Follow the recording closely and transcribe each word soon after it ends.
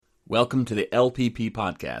Welcome to the LPP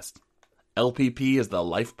podcast. LPP is the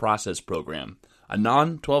Life Process Program, a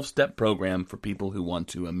non-12-step program for people who want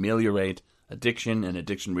to ameliorate addiction and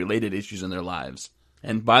addiction-related issues in their lives.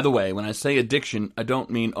 And by the way, when I say addiction, I don't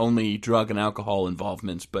mean only drug and alcohol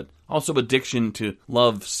involvements, but also addiction to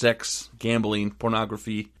love, sex, gambling,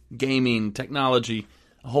 pornography, gaming, technology,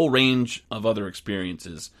 a whole range of other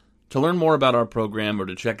experiences. To learn more about our program or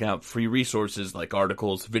to check out free resources like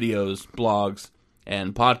articles, videos, blogs,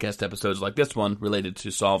 and podcast episodes like this one related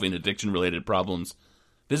to solving addiction-related problems,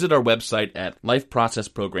 visit our website at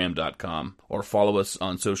lifeprocessprogram.com or follow us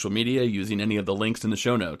on social media using any of the links in the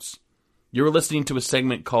show notes. You're listening to a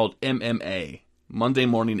segment called MMA, Monday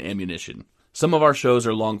Morning Ammunition. Some of our shows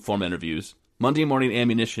are long-form interviews. Monday Morning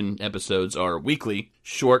Ammunition episodes are weekly,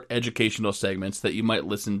 short educational segments that you might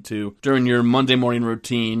listen to during your Monday morning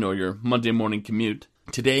routine or your Monday morning commute.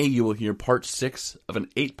 Today, you will hear part 6 of an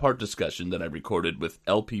 8-part discussion that I recorded with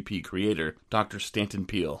LPP creator, Dr. Stanton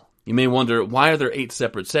Peele. You may wonder, why are there 8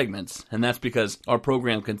 separate segments? And that's because our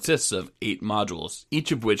program consists of 8 modules,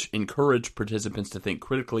 each of which encourage participants to think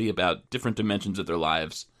critically about different dimensions of their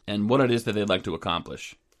lives and what it is that they'd like to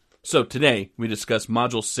accomplish. So today, we discuss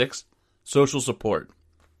Module 6, Social Support.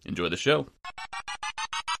 Enjoy the show.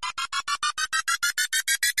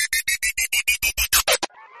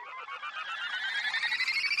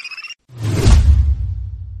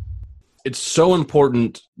 It's so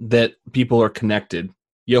important that people are connected.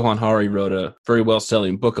 Johan Hari wrote a very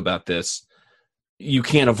well-selling book about this. You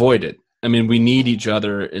can't avoid it. I mean, we need each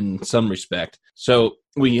other in some respect. So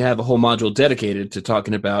we have a whole module dedicated to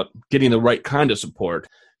talking about getting the right kind of support.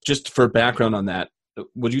 Just for background on that,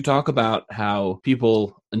 would you talk about how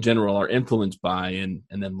people in general are influenced by and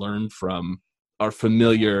then learn from our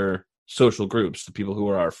familiar social groups, the people who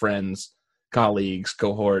are our friends, colleagues,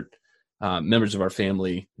 cohort, members of our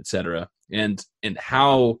family, etc., and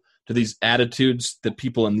how do these attitudes that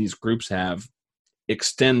people in these groups have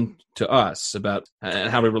extend to us about and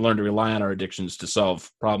how we learn to rely on our addictions to solve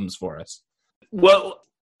problems for us? Well,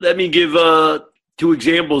 let me give 2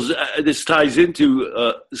 examples. This ties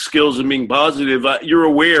into skills and being positive. You're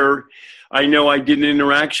aware, I know I did an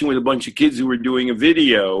interaction with a bunch of kids who were doing a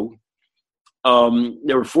video.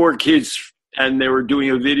 There were 4 kids, and they were doing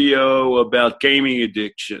a video about gaming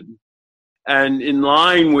addiction. And in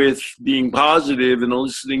line with being positive and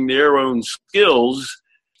eliciting their own skills,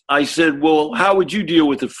 I said, well, how would you deal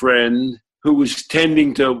with a friend who was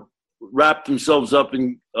tending to wrap themselves up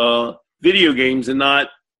in video games and not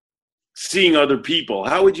seeing other people?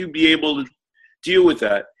 How would you be able to deal with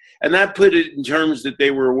that? And that put it in terms that they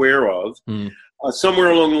were aware of. Somewhere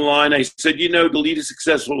along the line, I said, to lead a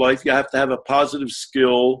successful life, you have to have a positive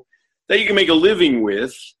skill that you can make a living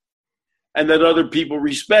with and that other people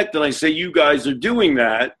respect. And I say, you guys are doing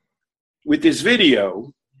that with this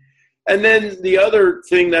video. And then the other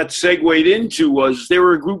thing that segued into was there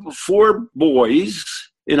were a group of 4 boys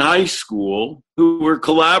in high school who were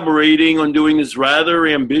collaborating on doing this rather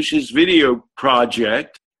ambitious video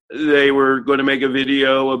project. They were going to make a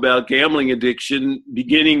video about gambling addiction,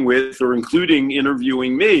 beginning with or including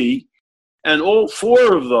interviewing me. And all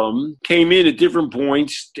 4 of them came in at different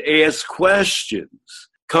points to ask questions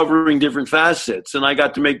covering different facets. And I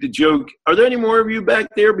got to make the joke, are there any more of you back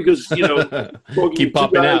there? Because, keep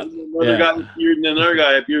popping out. Another guy appeared and another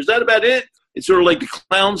guy appeared. Is that about it? It's sort of like the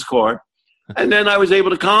clown's car. And then I was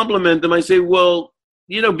able to compliment them. I say, well,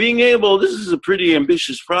 this is a pretty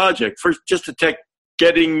ambitious project. First, just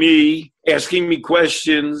getting me, asking me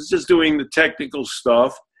questions, just doing the technical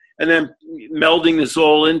stuff, and then melding this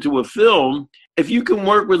all into a film. If you can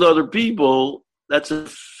work with other people, that's a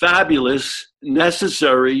fabulous,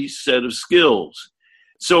 necessary set of skills.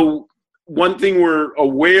 So one thing we're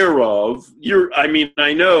aware of, I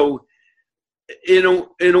know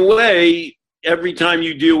in a way, every time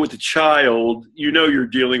you deal with a child, you're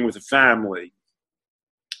dealing with a family.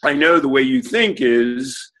 I know the way you think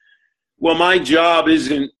is, well, my job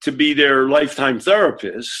isn't to be their lifetime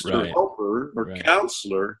therapist or helper or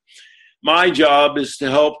counselor. My job is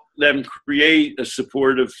to help them create a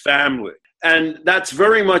supportive family. And that's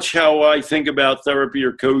very much how I think about therapy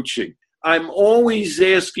or coaching. I'm always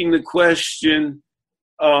asking the question,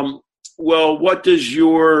 well, what does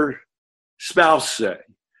your spouse say?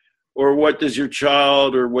 Or what does your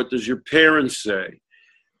child or what does your parents say?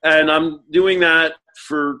 And I'm doing that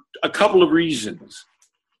for a couple of reasons.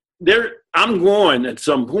 I'm going at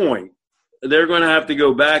some point. They're going to have to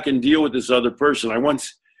go back and deal with this other person. I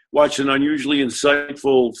once watched an unusually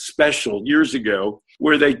insightful special years ago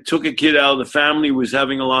where they took a kid out of the family who was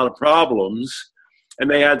having a lot of problems, and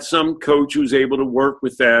they had some coach who was able to work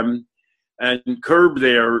with them and curb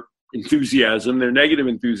their enthusiasm, their negative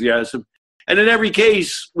enthusiasm. And in every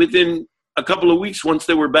case, within a couple of weeks, once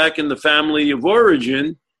they were back in the family of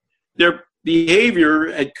origin, their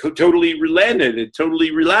behavior had totally relented, it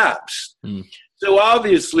totally relapsed. So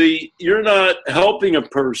obviously, you're not helping a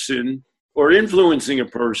person or influencing a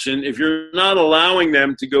person if you're not allowing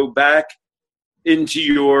them to go back into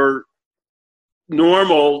your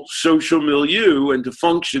normal social milieu and to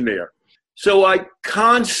function there. So I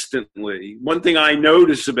constantly, one thing I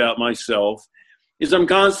notice about myself is I'm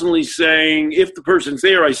constantly saying, if the person's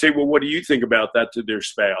there, I say, well, what do you think about that to their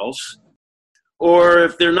spouse? Or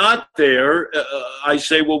if they're not there, I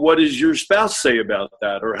say, well, what does your spouse say about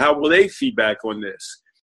that? Or how will they feedback on this?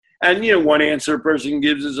 And, one answer a person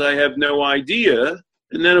gives is, I have no idea.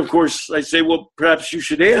 And then, of course, I say, well, perhaps you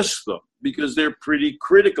should ask them because they're pretty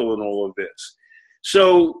critical in all of this.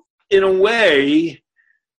 So in a way,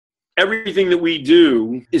 everything that we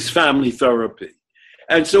do is family therapy.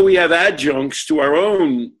 And so we have adjuncts to our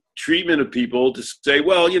own treatment of people to say,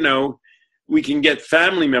 well, we can get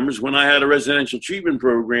family members. When I had a residential treatment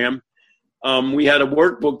program, we had a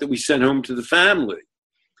workbook that we sent home to the family.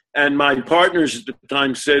 And my partners at the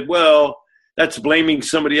time said, well, that's blaming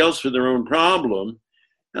somebody else for their own problem.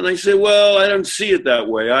 And I said, well, I don't see it that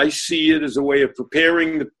way. I see it as a way of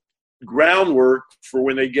preparing the groundwork for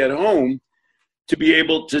when they get home to be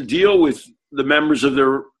able to deal with the members of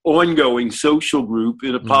their ongoing social group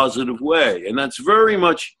in a positive way. And that's very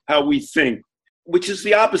much how we think, which is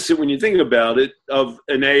the opposite when you think about it of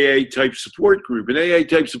an AA type support group. An AA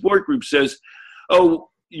type support group says, oh,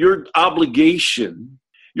 your obligation,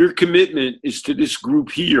 your commitment is to this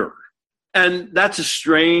group here. And that's a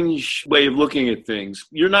strange way of looking at things.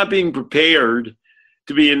 You're not being prepared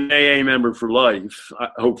to be an AA member for life.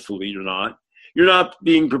 Hopefully you're not. You're not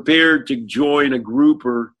being prepared to join a group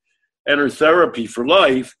or enter therapy for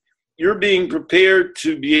life. You're being prepared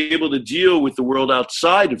to be able to deal with the world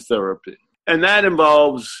outside of therapy. And that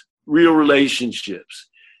involves real relationships.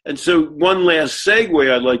 And so one last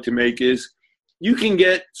segue I'd like to make is you can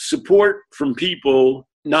get support from people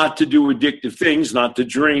not to do addictive things, not to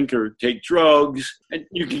drink or take drugs. And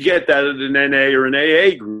you can get that at an NA or an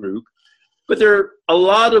AA group. But there are a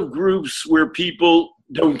lot of groups where people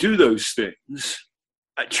don't do those things.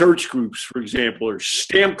 Church groups, for example, or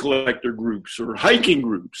stamp collector groups or hiking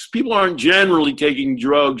groups. People aren't generally taking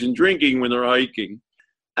drugs and drinking when they're hiking.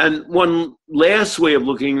 And one last way of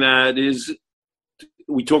looking at that is,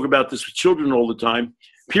 we talk about this with children all the time,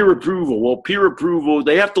 peer approval. Well, peer approval,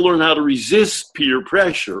 they have to learn how to resist peer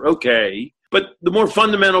pressure. Okay. But the more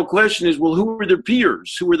fundamental question is, well, who are their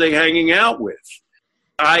peers? Who are they hanging out with?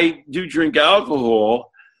 I do drink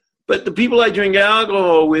alcohol, but the people I drink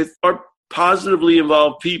alcohol with are positively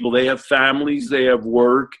involved people. They have families, they have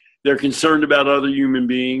work, they're concerned about other human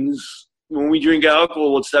beings. When we drink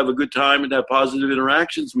alcohol, let's have a good time and have positive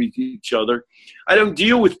interactions with each other. I don't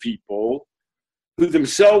deal with people who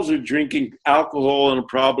themselves are drinking alcohol in a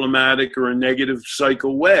problematic or a negative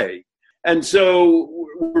cycle way. And so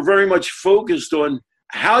we're very much focused on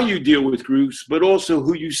how you deal with groups, but also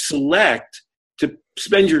who you select to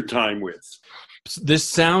spend your time with. This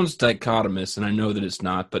sounds dichotomous, and I know that it's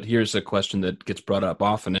not, but here's a question that gets brought up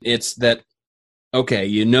often. It's that, okay,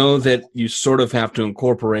 you know that you sort of have to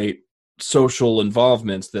incorporate social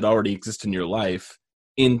involvements that already exist in your life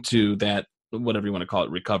into that, whatever you want to call it,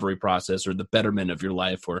 recovery process or the betterment of your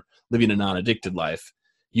life or living a non-addicted life.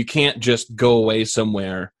 You can't just go away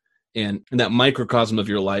somewhere and in that microcosm of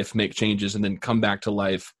your life make changes and then come back to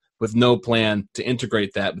life with no plan to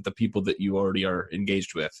integrate that with the people that you already are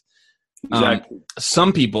engaged with. Exactly.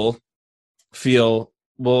 Some people feel,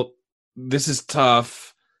 well, this is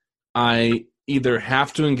tough. I either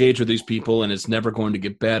have to engage with these people and it's never going to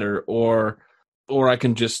get better, or I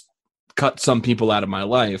can just cut some people out of my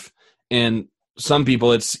life. And some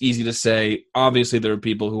people, it's easy to say, obviously there are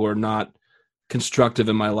people who are not constructive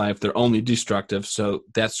in my life. They're only destructive. So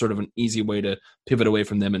that's sort of an easy way to pivot away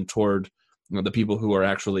from them and toward the people who are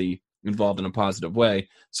actually involved in a positive way.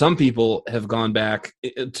 Some people have gone back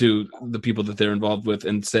to the people that they're involved with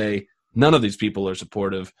and say, none of these people are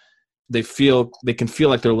supportive. They can feel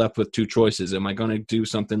like they're left with two choices. Am I going to do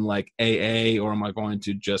something like AA, or am I going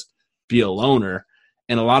to just be a loner?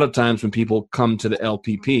 And a lot of times when people come to the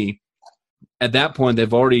LPP, at that point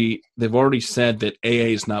they've already said that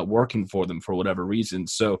AA is not working for them for whatever reason.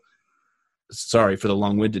 So sorry for the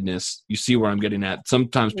long-windedness. You see where I'm getting at.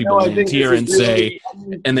 Sometimes people land here and say,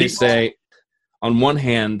 they say, on one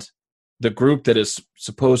hand, the group that is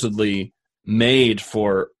supposedly made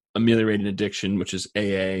for ameliorating addiction, which is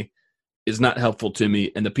AA, is not helpful to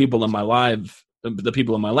me, and the people in my life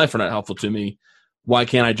are not helpful to me. Why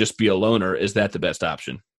can't I just be a loner? Is that the best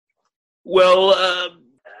option? Well,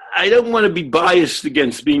 I don't want to be biased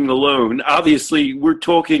against being alone. Obviously, we're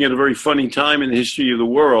talking at a very funny time in the history of the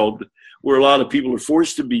world where a lot of people are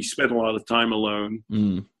forced to spend a lot of time alone.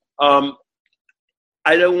 Mm.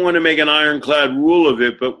 I don't want to make an ironclad rule of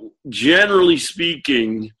it, but generally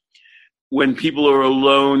speaking, when people are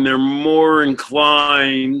alone, they're more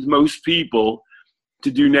inclined, most people,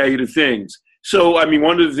 to do negative things. So, I mean,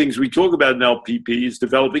 one of the things we talk about in LPP is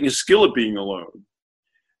developing a skill at being alone.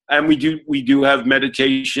 And we do have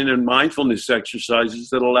meditation and mindfulness exercises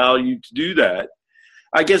that allow you to do that.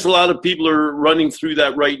 I guess a lot of people are running through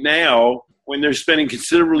that right now when they're spending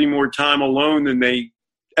considerably more time alone than they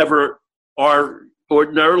ever are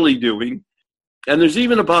ordinarily doing. And there's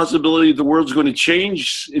even a possibility the world's going to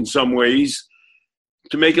change in some ways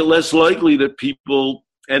to make it less likely that people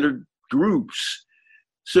enter groups.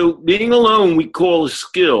 So being alone, we call a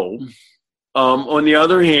skill. On the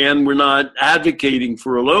other hand, we're not advocating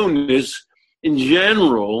for aloneness. In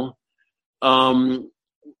general, a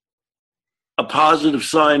positive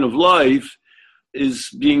sign of life is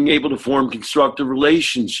being able to form constructive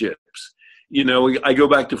relationships. You know, I go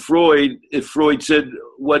back to Freud. If Freud said,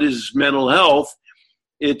 what is mental health?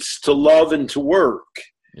 It's to love and to work.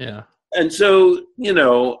 Yeah. And so, you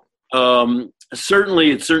know,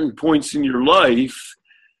 certainly at certain points in your life,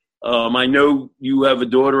 I know you have a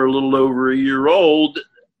daughter a little over a year old.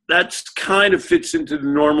 That's kind of fits into the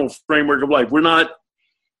normal framework of life.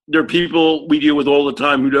 There are people we deal with all the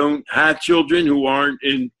time who don't have children, who aren't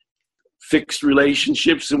in fixed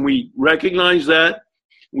relationships, and we recognize that,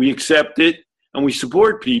 we accept it, and we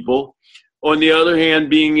support people. On the other hand,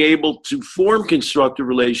 being able to form constructive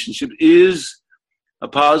relationships is a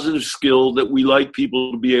positive skill that we like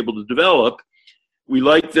people to be able to develop. We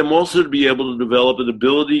like them also to be able to develop an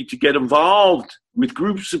ability to get involved with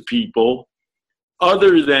groups of people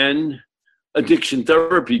other than addiction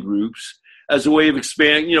therapy groups as a way of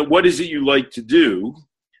expanding, you know, what is it you like to do?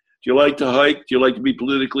 Do you like to hike? Do you like to be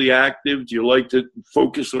politically active? Do you like to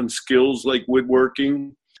focus on skills like woodworking?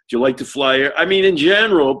 Do you like to fly? I mean, in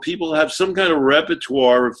general, people have some kind of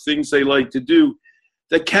repertoire of things they like to do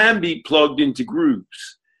that can be plugged into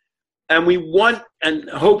groups. And we want and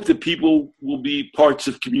hope that people will be parts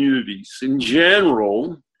of communities. In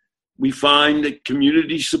general, we find that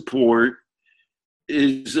community support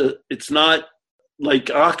it's not like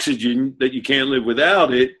oxygen that you can't live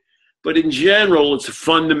without it, but in general, it's a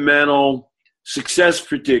fundamental success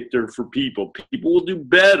predictor for people. People will do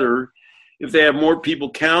better if they have more people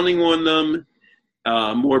counting on them,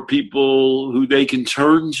 more people who they can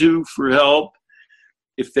turn to for help.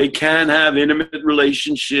 If they can have intimate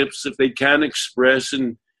relationships, if they can express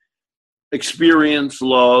and experience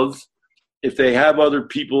love, if they have other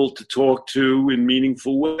people to talk to in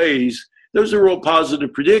meaningful ways, those are all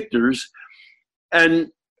positive predictors.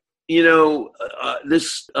 And, you know,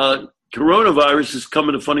 this coronavirus has come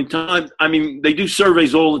at a funny time. I mean, they do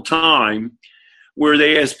surveys all the time where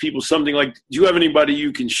they ask people something like, do you have anybody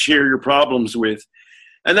you can share your problems with?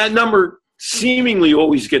 And that number seemingly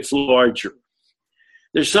always gets larger.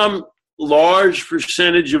 There's some large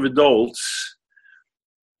percentage of adults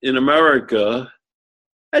in America,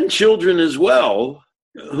 and children as well,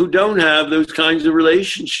 who don't have those kinds of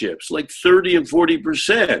relationships, like 30 and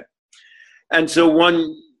 40%. And so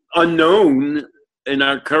one unknown in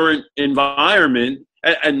our current environment,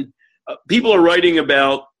 and people are writing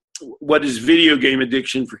about what is video game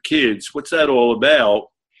addiction for kids, what's that all about,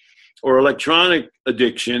 or electronic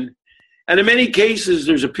addiction. And in many cases,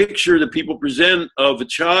 there's a picture that people present of a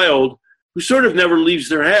child who sort of never leaves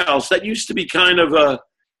their house. That used to be kind of a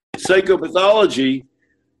psychopathology,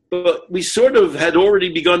 but we sort of had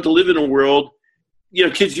already begun to live in a world, you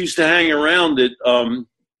know, kids used to hang around at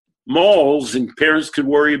malls and parents could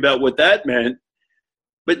worry about what that meant.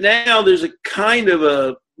 But now there's a kind of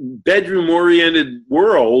a bedroom-oriented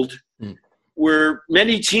world where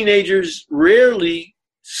many teenagers rarely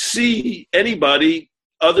see anybody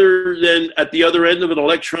other than at the other end of an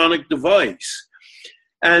electronic device.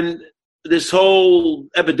 And this whole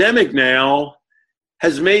epidemic now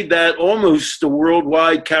has made that almost a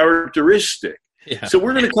worldwide characteristic. Yeah. So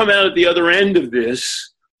we're going to come out at the other end of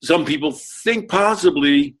this, some people think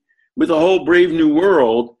possibly, with a whole brave new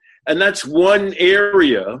world. And that's one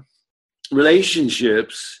area,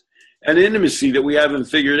 relationships and intimacy, that we haven't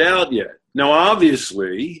figured out yet. Now,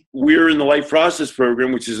 obviously, we're in the Life Process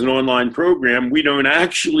Program, which is an online program. We don't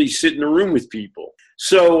actually sit in a room with people.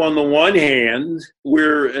 So on the one hand,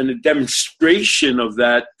 we're in a demonstration of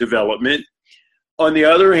that development. On the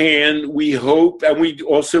other hand, we hope, and we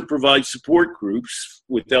also provide support groups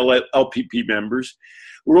with LPP members.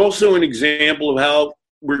 We're also an example of how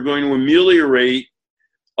we're going to ameliorate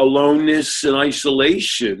aloneness and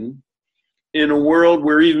isolation in a world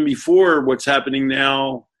where even before what's happening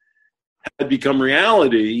now had become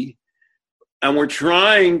reality. And we're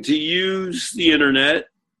trying to use the internet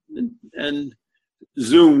and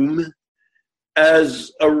Zoom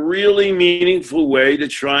as a really meaningful way to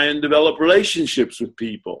try and develop relationships with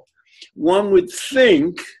people. One would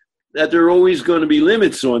think that there are always going to be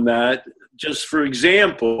limits on that. Just for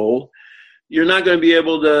example, you're not going to be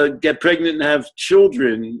able to get pregnant and have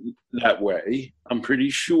children that way, I'm pretty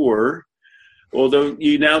sure, although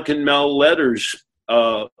you now can mail letters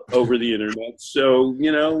over the internet. So,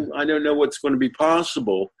 I don't know what's going to be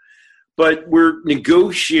possible. But we're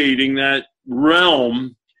negotiating that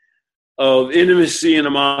realm of intimacy in a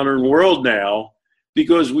modern world now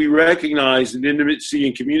because we recognize that intimacy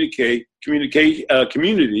and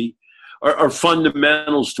community are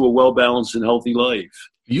fundamentals to a well-balanced and healthy life.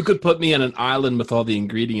 You could put me on an island with all the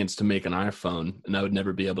ingredients to make an iPhone, and I would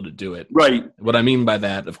never be able to do it. Right. What I mean by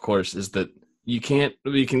that, of course, is that we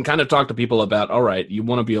can kind of talk to people about, all right, you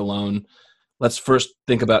want to be alone. Let's first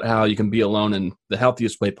think about how you can be alone in the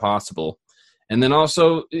healthiest way possible. And then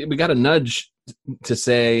also, we got a nudge to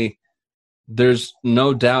say, there's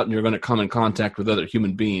no doubt you're going to come in contact with other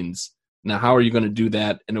human beings. Now, how are you going to do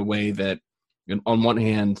that in a way that, on one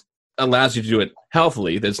hand, allows you to do it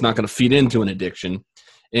healthily, that's not going to feed into an addiction?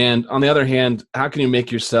 And on the other hand, how can you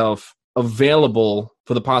make yourself available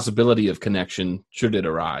for the possibility of connection should it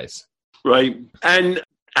arise? Right. And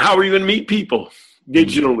how are you going to meet people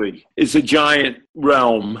digitally? It's a giant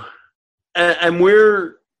realm. And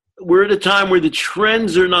we're at a time where the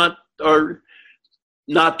trends are not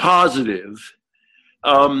positive.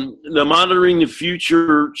 The Monitoring the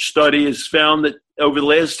Future study has found that over the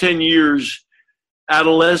last 10 years,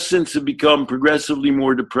 adolescents have become progressively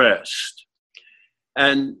more depressed.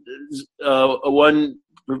 And one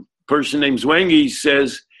person named Zwenghi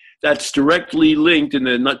says that's directly linked in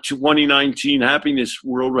the 2019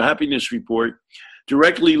 World Happiness Report,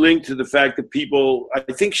 directly linked to the fact that people,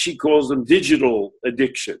 I think she calls them digital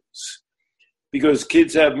addictions, because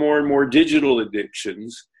kids have more and more digital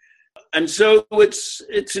addictions. And so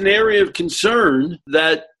it's an area of concern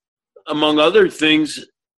that, among other things,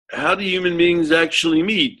 how do human beings actually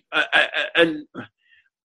meet? And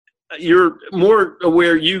you're more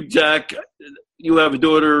aware, Zach, you have a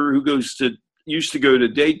daughter who used to go to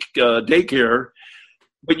daycare,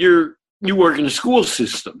 but you work in a school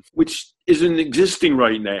system, which isn't existing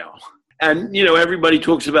right now. And, everybody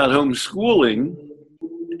talks about homeschooling.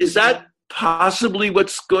 Is that possibly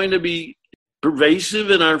what's going to be pervasive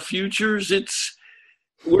in our futures?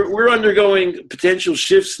 We're undergoing potential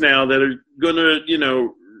shifts now that are going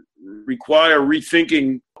to, require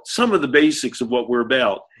rethinking some of the basics of what we're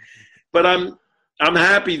about. But I'm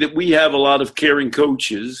happy that we have a lot of caring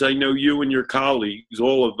coaches. I know you and your colleagues,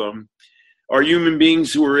 all of them, are human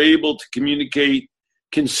beings who are able to communicate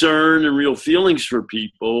concern and real feelings for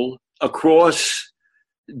people across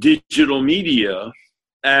digital media.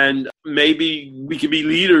 And maybe we could be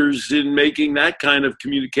leaders in making that kind of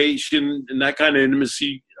communication and that kind of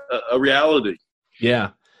intimacy a reality. Yeah.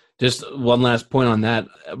 Just one last point on that.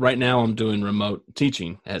 Right now I'm doing remote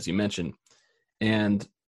teaching, as you mentioned. And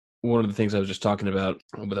one of the things I was just talking about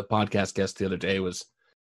with a podcast guest the other day was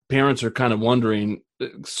parents are kind of wondering,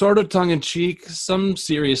 sort of tongue-in-cheek, some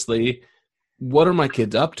seriously, what are my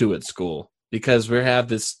kids up to at school? Because we have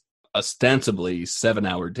this ostensibly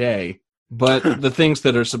 7-hour day, but the things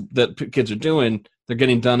that kids are doing, they're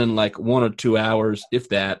getting done in like 1 or 2 hours, if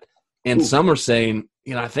that. And some are saying,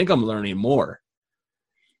 I think I'm learning more.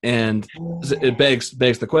 And it begs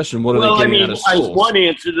the question, what are they getting out of school? One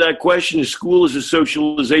answer to that question is school is a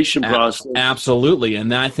socialization process. Absolutely.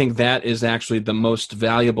 And I think that is actually the most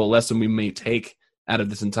valuable lesson we may take out of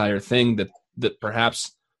this entire thing, that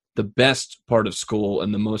perhaps the best part of school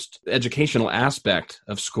and the most educational aspect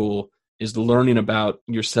of school is learning about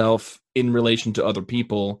yourself in relation to other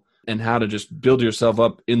people and how to just build yourself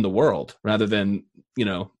up in the world rather than,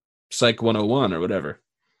 Psych 101 or whatever.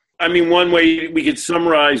 I mean, one way we could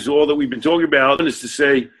summarize all that we've been talking about is to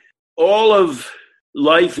say all of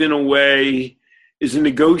life, in a way, is a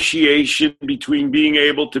negotiation between being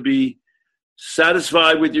able to be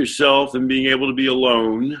satisfied with yourself and being able to be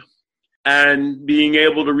alone, and being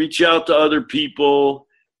able to reach out to other people,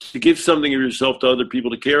 to give something of yourself to other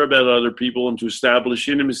people, to care about other people, and to establish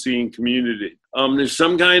intimacy and community. There's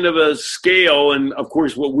some kind of a scale, and of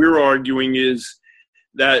course what we're arguing is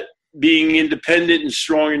that being independent and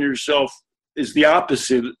strong in yourself is the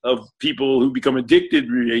opposite of people who become addicted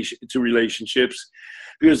to relationships,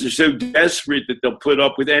 because they're so desperate that they'll put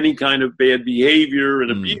up with any kind of bad behavior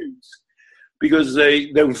and abuse. because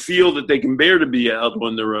they don't feel that they can bear to be out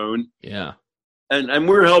on their own. Yeah. And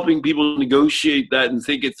we're helping people negotiate that and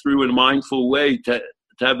think it through in a mindful way to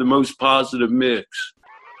have the most positive mix.